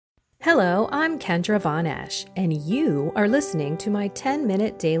Hello, I'm Kendra Von Esch, and you are listening to my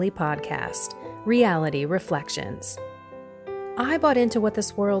 10-minute daily podcast, Reality Reflections. I bought into what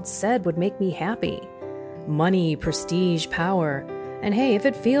this world said would make me happy. Money, prestige, power. And hey, if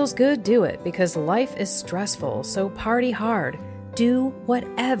it feels good, do it, because life is stressful, so party hard. Do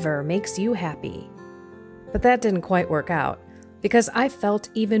whatever makes you happy. But that didn't quite work out, because I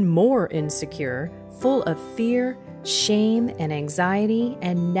felt even more insecure, full of fear, shame, and anxiety,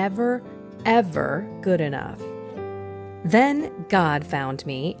 and never, ever good enough. Then God found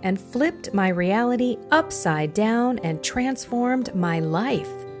me and flipped my reality upside down and transformed my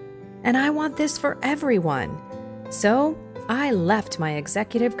life. And I want this for everyone. So I left my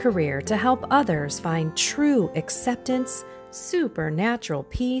executive career to help others find true acceptance, supernatural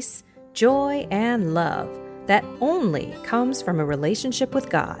peace, joy, and love that only comes from a relationship with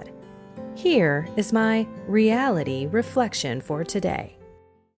God. Here is my reality reflection for today.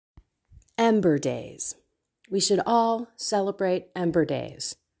 Ember Days. We should all celebrate Ember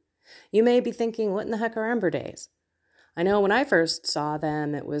Days. You may be thinking, what in the heck are Ember Days? I know when I first saw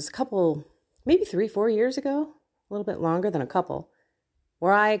them, it was a couple, maybe 3-4 years ago, a little bit longer than a couple,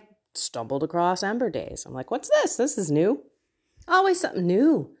 where I stumbled across Ember Days. I'm like, what's this? This is new. Always something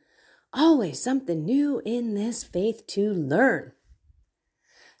new. Always something new in this faith to learn.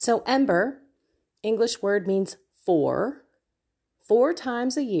 So Ember, English word means four. 4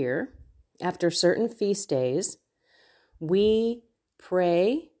 times a year, after certain feast days, we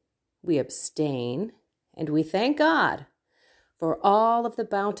pray, we abstain, and we thank God for all of the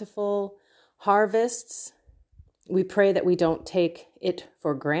bountiful harvests. We pray that we don't take it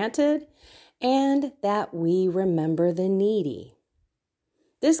for granted and that we remember the needy.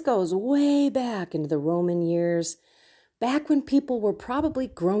 This goes way back into the Roman years, back when people were probably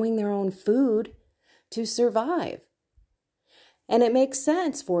growing their own food to survive. And it makes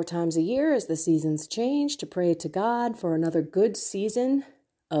sense 4 times a year as the seasons change to pray to God for another good season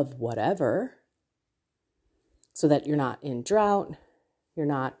of whatever, so that you're not in drought, you're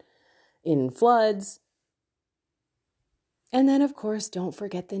not in floods. And then, of course, don't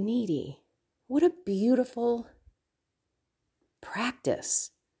forget the needy. What a beautiful practice.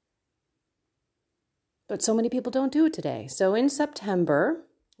 But so many people don't do it today. So in September,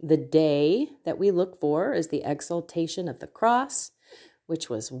 the day that we look for is the exaltation of the cross, which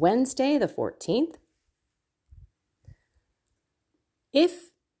was Wednesday, the 14th.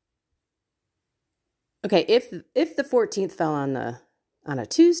 If the 14th fell on a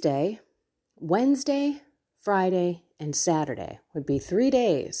Tuesday, Wednesday, Friday, and Saturday would be 3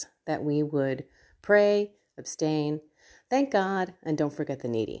 days that we would pray, abstain, thank God, and don't forget the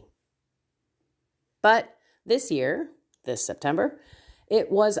needy. But this year, this September,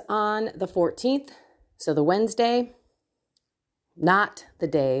 it was on the 14th, so the Wednesday, not the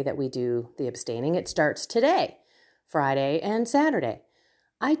day that we do the abstaining. It starts today, Friday and Saturday.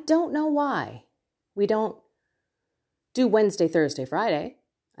 I don't know why we don't do Wednesday, Thursday, Friday.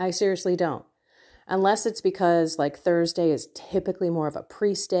 I seriously don't. Unless it's because like Thursday is typically more of a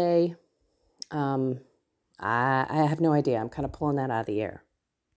priest day. I have no idea. I'm kind of pulling that out of the air.